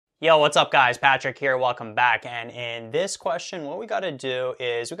Yo, what's up guys? Patrick here, welcome back. And in this question, what we gotta do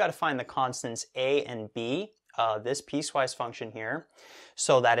is we gotta find the constants a and b of this piecewise function here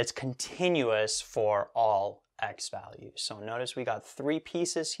so that it's continuous for all x values. So notice we got three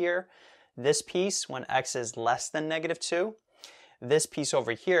pieces here. This piece when x is less than -2. This piece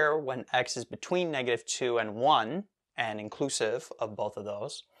over here when x is between -2 and 1 and inclusive of both of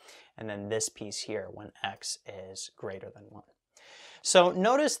those. And then this piece here when x is greater than 1. So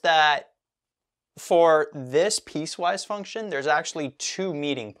notice that for this piecewise function, there's actually two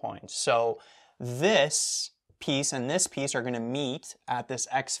meeting points. So this piece and this piece are going to meet at this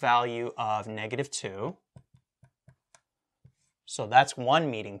x value of -2. So that's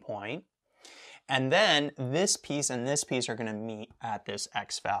one meeting point. And then this piece and this piece are going to meet at this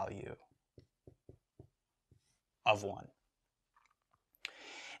x value of 1.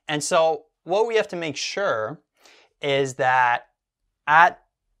 And so what we have to make sure is that at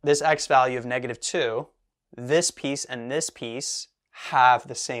this x value of -2, this piece and this piece have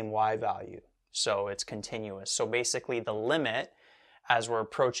the same y value. So it's continuous. So basically the limit as we're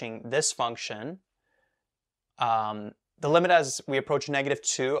approaching this function, the limit as we approach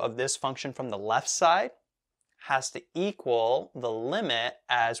 -2 of this function from the left side has to equal the limit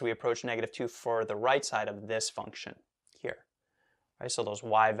as we approach -2 for the right side of this function here. Right? So those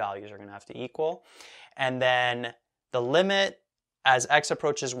y values are going to have to equal. And then the limit as x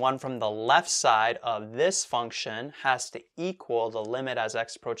approaches 1 from the left side of this function has to equal the limit as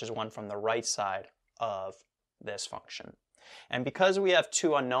x approaches 1 from the right side of this function. And because we have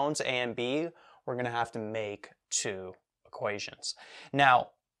two unknowns, a and b, we're going to have to make two equations.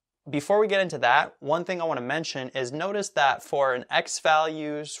 Now, before we get into that, one thing I want to mention is notice that for x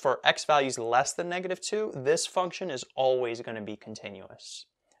values less than -2, this function is always going to be continuous,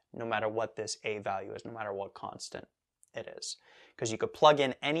 no matter what this a value is, no matter what constant it is. Because you could plug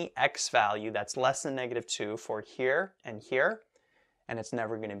in any x value that's less than -2 for here, and it's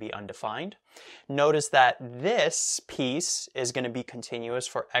never going to be undefined. Notice that this piece is going to be continuous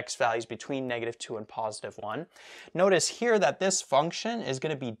for x values between -2 and +1. Notice here that this function is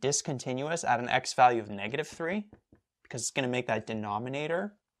going to be discontinuous at an x value of -3 because it's going to make that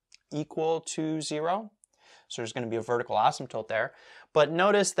denominator equal to 0. So there's going to be a vertical asymptote there. But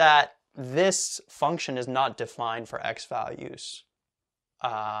notice that this function is not defined for x values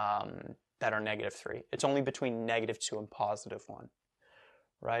that are -3. It's only between -2 and +1,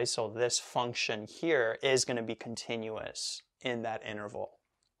 right? So this function here is going to be continuous in that interval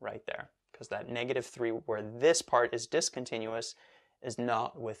right there, because that -3 where this part is discontinuous is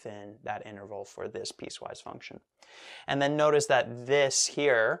not within that interval for this piecewise function. And then notice that this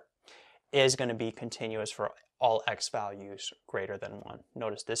here is going to be continuous for all x values greater than 1.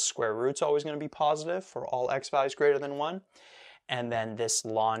 Notice this square root's always going to be positive for all x values greater than 1. And then this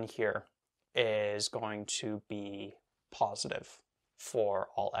ln here is going to be positive for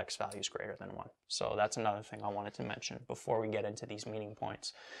all x values greater than 1. So that's another thing I wanted to mention before we get into these meeting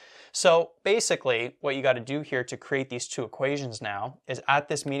points. So basically what you got to do here to create these two equations now is at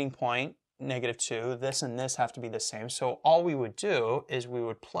this meeting point, -2, this and this have to be the same. So all we would do is we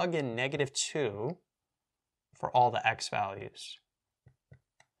would plug in -2 for all the x values,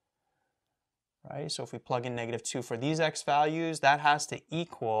 right? So if we plug in -2 for these x values, that has to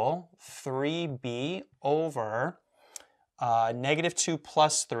equal 3b over -2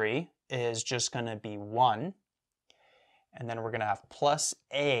 plus 3 is just going to be 1. And then we're going to have plus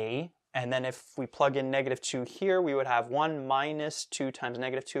a. And then if we plug in -2 here, we would have 1 minus 2 times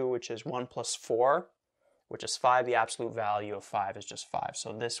 -2, which is 1 plus 4, which is 5. The absolute value of 5 is just 5.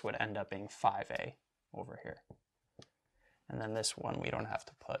 So this would end up being 5a over here. And then this one we don't have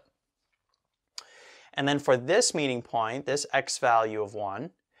to put. And then for this meeting point, this x value of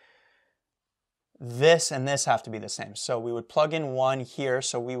 1, this and this have to be the same. So we would plug in 1 here,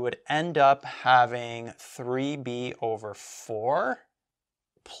 so we would end up having 3b over 4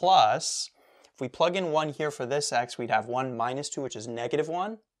 plus, if we plug in 1 here for this x, we'd have 1 minus 2, which is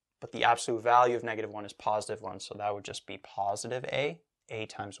 -1, but the absolute value of -1 is +1, so that would just be positive a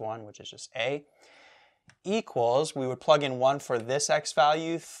times 1, which is just a, equals, we would plug in 1 for this x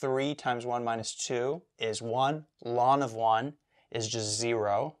value, 3 times 1 minus 2 is 1, ln of 1 is just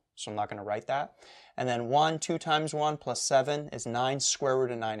 0, so I'm not going to write that. And then 1, 2 times 1 plus 7 is 9, square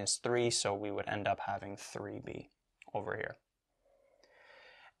root of 9 is 3, so we would end up having 3b over here.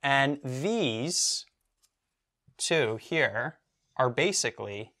 And these two here are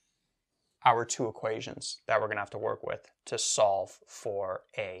basically our two equations that we're going to have to work with to solve for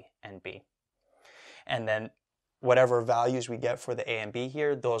a and b. And then whatever values we get for the a and b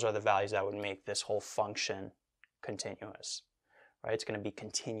here, those are the values that would make this whole function continuous, right? It's going to be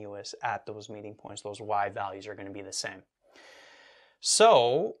continuous at those meeting points. Those y values are going to be the same.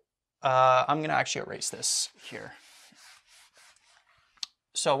 So I'm going to actually erase this here.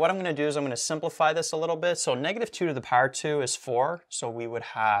 So what I'm going to do is I'm going to simplify this a little bit. So negative 2 to the power 2 is 4. So we would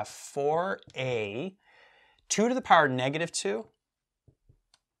have 4a. 2 to the power negative 2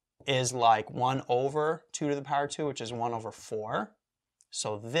 is like 1 over 2 to the power 2, which is 1 over 4.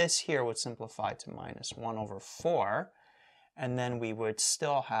 So this here would simplify to minus 1 over 4. And then we would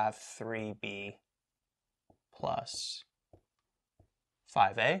still have 3b plus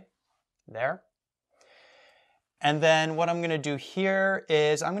 5a there. And then what I'm going to do here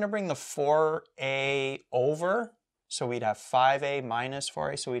is I'm going to bring the 4a over. So we'd have 5a minus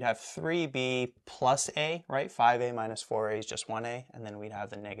 4a. So we'd have 3b plus a, right? 5a minus 4a is just 1a. And then we'd have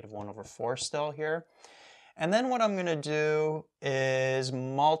the negative 1 over 4 still here. And then what I'm going to do is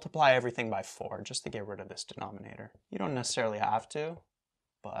multiply everything by 4 just to get rid of this denominator. You don't necessarily have to,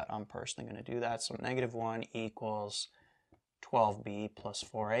 but I'm personally going to do that. So negative 1 equals 12b plus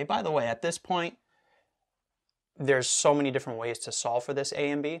 4a. By the way, at this point, there's so many different ways to solve for this a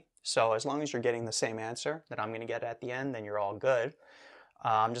and b. So as long as you're getting the same answer that I'm going to get at the end, then you're all good.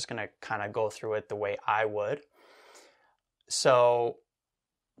 I'm just going to kind of go through it the way I would. So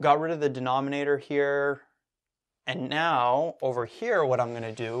got rid of the denominator here. And now over here, what I'm going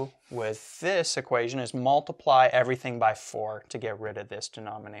to do with this equation is multiply everything by 4 to get rid of this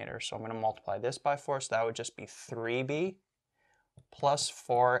denominator. So I'm going to multiply this by 4. So that would just be 3b plus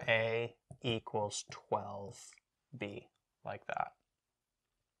 4a equals 12b, like that.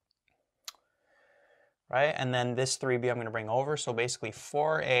 Right? And then this 3b I'm going to bring over. So basically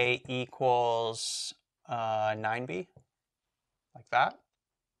 4a equals 9b, like that.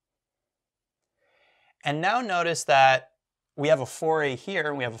 And now notice that we have a 4a here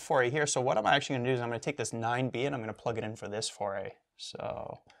and we have a 4a here. So what I'm actually going to do is I'm going to take this 9b and I'm going to plug it in for this 4a.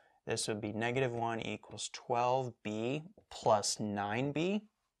 So this would be negative 1 equals 12b plus 9b.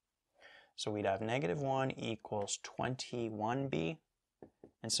 So we'd have negative 1 equals 21b.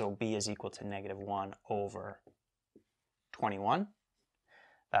 And so b is equal to negative 1 over 21.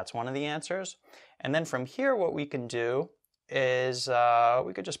 That's one of the answers. And then from here, what we can do is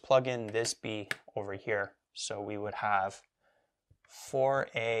we could just plug in this b over here. So we would have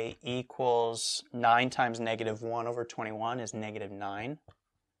 4a equals 9 times negative 1 over 21 is negative 9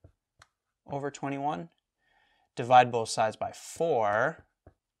 over 21. Divide both sides by 4.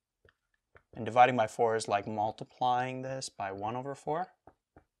 And dividing by 4 is like multiplying this by 1 over 4.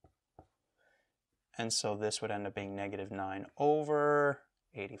 And so this would end up being negative 9 over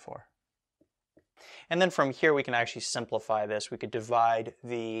 84. And then from here, we can actually simplify this. We could divide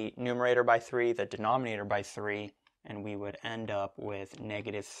the numerator by 3, the denominator by 3, and we would end up with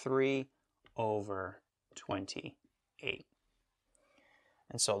negative 3 over 28.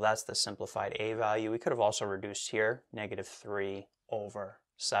 And so that's the simplified a value. We could have also reduced here, negative 3 over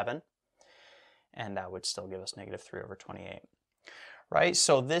 7, and that would still give us negative 3 over 28. Right,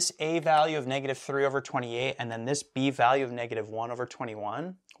 so this a value of negative 3 over 28 and then this b value of negative 1 over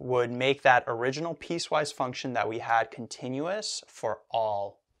 21 would make that original piecewise function that we had continuous for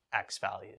all x values.